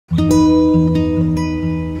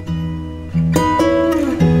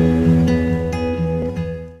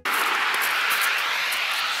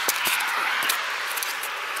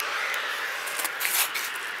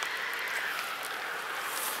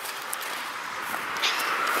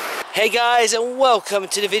Hey guys, and welcome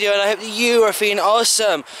to the video, and I hope that you are feeling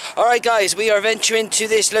awesome. Alright guys, we are venturing to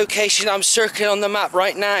this location I'm circling on the map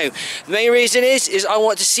right now. The main reason is I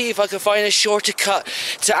want to see if I can find a shorter cut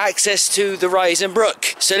to access to the Rising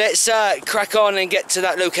Brook. So let's crack on and get to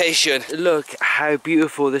that location. Look how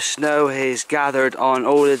beautiful the snow has gathered on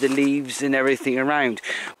all of the leaves and everything around.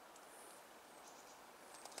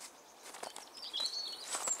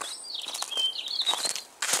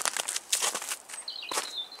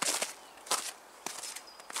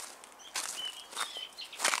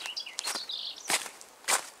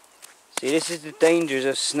 See, this is the dangers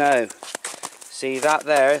of snow. See that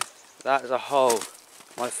there? That is a hole.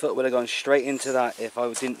 My foot would have gone straight into that if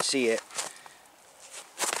I didn't see it.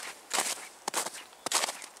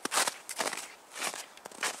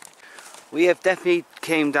 We have definitely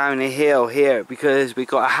came down a hill here because we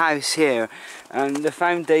got a house here, and the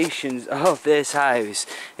foundations of this house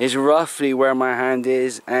is roughly where my hand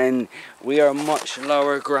is, and we are much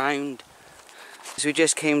lower ground. So we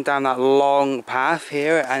just came down that long path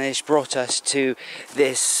here, and it's brought us to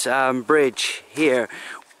this bridge here.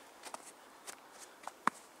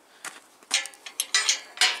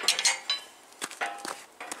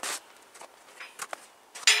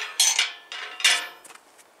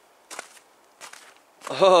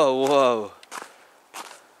 Oh, whoa.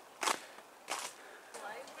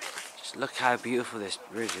 Just look how beautiful this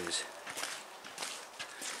bridge is.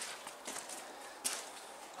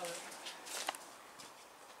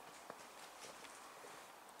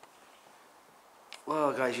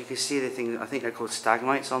 Well guys, you can see the thing, I think they're called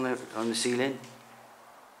stalagmites on the ceiling.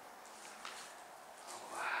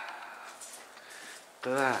 Wow.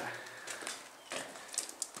 Look at that.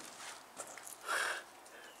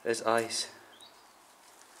 There's ice.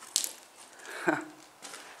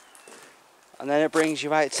 And then it brings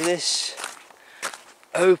you out to this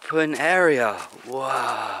open area.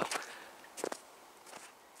 Wow.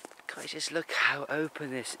 Guys, just look how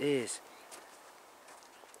open this is.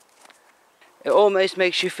 It almost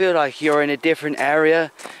makes you feel like you're in a different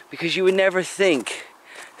area, because you would never think.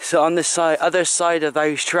 So on the other side of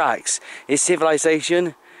those tracks is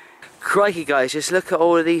civilization. Crikey guys, just look at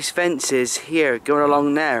all of these fences here going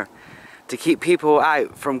along there to keep people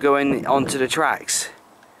out from going onto the tracks.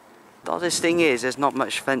 The oddest thing is there's not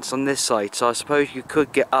much fence on this side, so I suppose you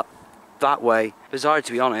could get up that way. Bizarre,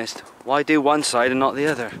 to be honest. Why do one side and not the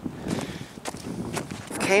other?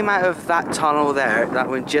 Came out of that tunnel there, that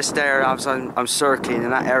one just there, I'm circling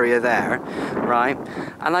in that area there, right?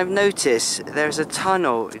 And I've noticed there's a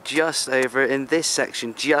tunnel just over in this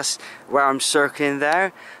section, just where I'm circling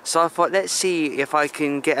there. So I thought, let's see if I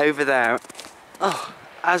can get over there. Oh,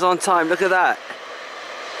 as on time, look at that.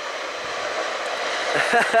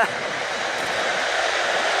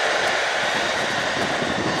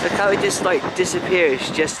 Look how it just like disappears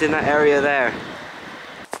just in that area there.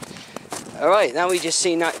 Alright, now we just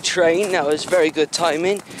seen that train. That was very good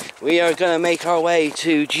timing. We are going to make our way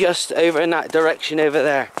to just over in that direction over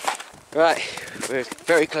there. Right, we're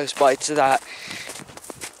very close by to that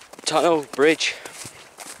tunnel bridge.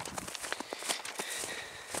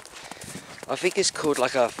 I think it's called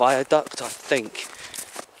like a viaduct, I think.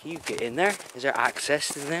 Can you get in there? Is there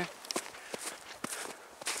access in there?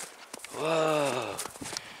 Whoa.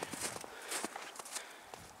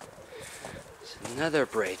 It's another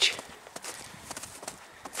bridge.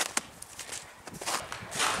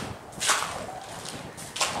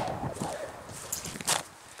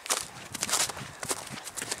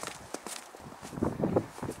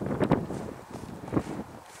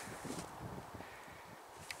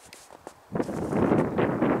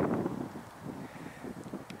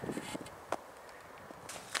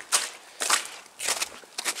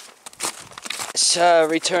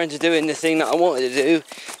 Return to doing the thing that I wanted to do,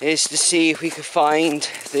 is to see if we could find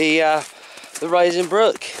the Rising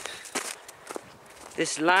Brook.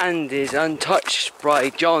 This land is untouched by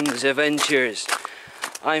John's adventures.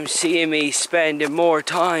 I'm seeing me spending more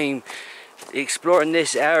time exploring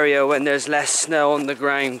this area when there's less snow on the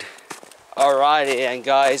ground. Alrighty then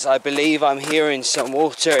guys, I believe I'm hearing some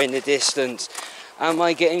water in the distance. Am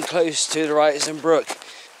I getting close to the Rising Brook?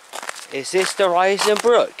 Is this the Rising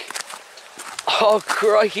Brook? Oh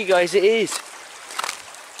crikey guys, it is!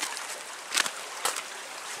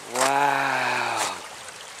 Wow!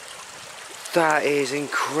 That is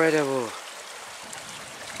incredible!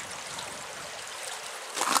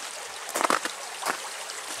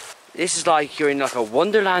 This is like you're in like a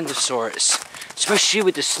wonderland of sorts, especially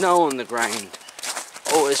with the snow on the ground.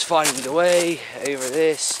 Oh, it's finding the way over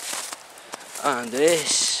this and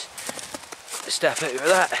this. Step over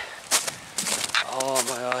that. Oh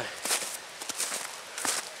my god.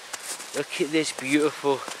 Look at this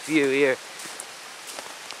beautiful view here.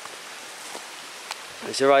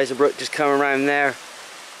 There's the Rising Brook just coming around there.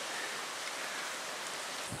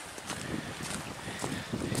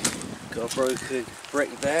 Got a broken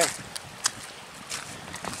brick there.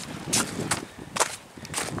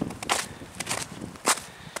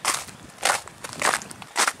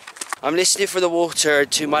 I'm listening for the water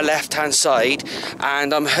to my left hand side,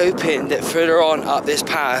 and I'm hoping that further on up this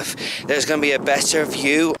path there's going to be a better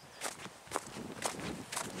view.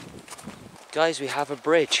 Guys, we have a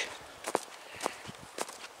bridge.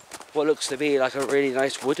 What looks to be like a really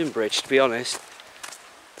nice wooden bridge, to be honest.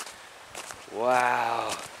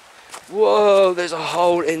 Wow. Whoa, there's a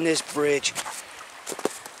hole in this bridge.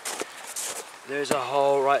 There's a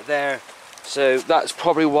hole right there. So that's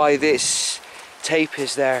probably why this tape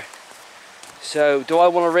is there. So, do I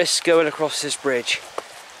want to risk going across this bridge?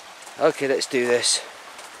 Okay, let's do this.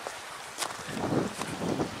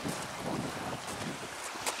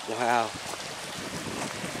 Wow.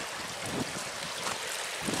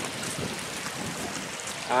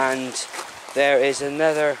 And there is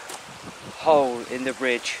another hole in the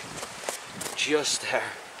bridge. Just there.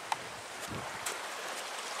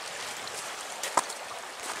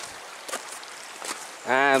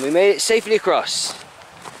 And we made it safely across.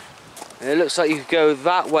 And it looks like you could go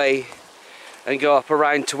that way and go up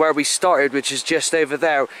around to where we started, which is just over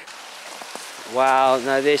there. Wow,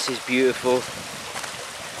 now this is beautiful.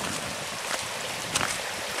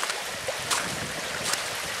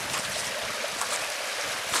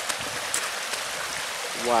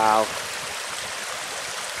 Wow.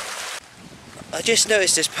 I just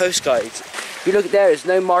noticed this post, guys. If you look there, there's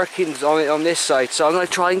no markings on it on this side, so I'm going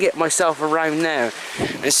to try and get myself around now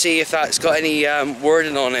and see if that's got any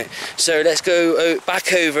wording on it. So let's go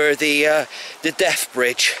back over the Deaf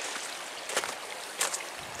Bridge.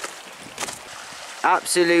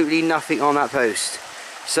 Absolutely nothing on that post.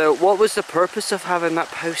 So what was the purpose of having that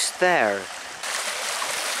post there?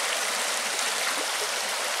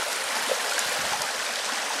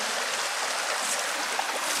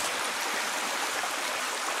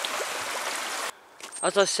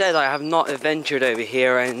 As I said, I have not adventured over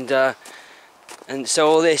here, and so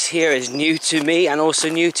all this here is new to me and also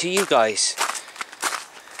new to you guys.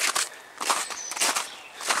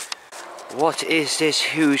 What is this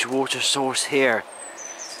huge water source here?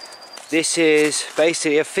 This is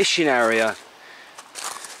basically a fishing area.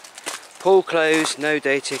 Pool closed, no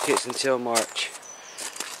day tickets until March.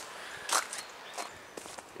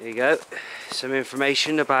 There you go. Some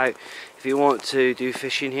information about if you want to do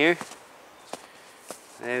fishing here.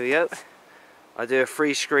 There we go. I'll do a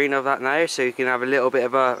free screen of that now so you can have a little bit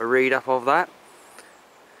of a read up of that.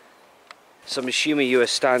 So I'm assuming you will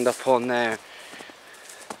stand up on there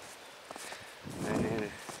and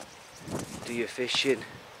then do your fishing.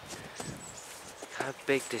 Look how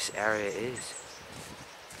big this area is.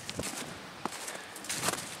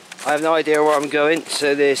 I have no idea where I'm going,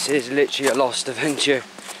 so this is literally a lost adventure.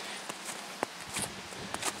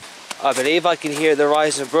 I believe I can hear the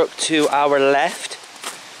Rising Brook to our left.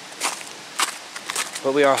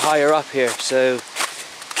 But we are higher up here, so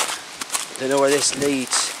I don't know where this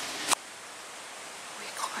leads. We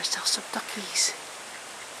got ourselves some duckies.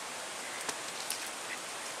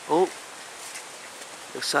 Oh,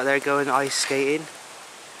 looks like they're going ice skating.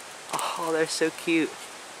 Oh, they're so cute.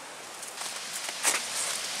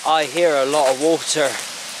 I hear a lot of water.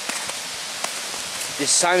 This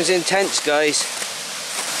sounds intense, guys.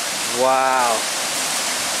 Wow.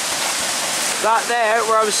 That there,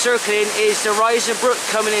 where I'm circling, is the Rising Brook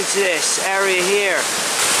coming into this area here.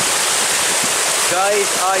 Guys,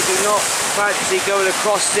 I do not fancy going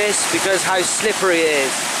across this because how slippery it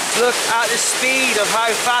is. Look at the speed of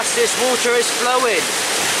how fast this water is flowing.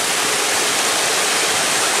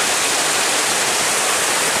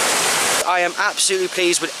 I am absolutely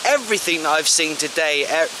pleased with everything that I've seen today,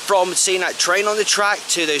 from seeing that train on the track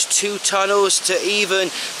to those 2 tunnels to even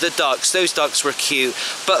the ducks. Those ducks were cute,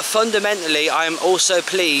 but fundamentally I am also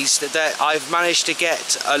pleased that I've managed to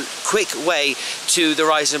get a quick way to the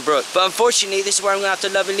Rising Brook. But unfortunately this is where I'm going to have to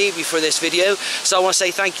love and leave you for this video, so I want to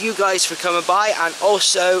say thank you guys for coming by, and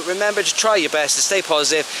also remember to try your best to stay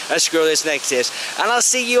positive and screw those negatives, and I'll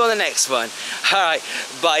see you on the next one. Alright,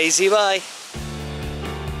 bye, bye.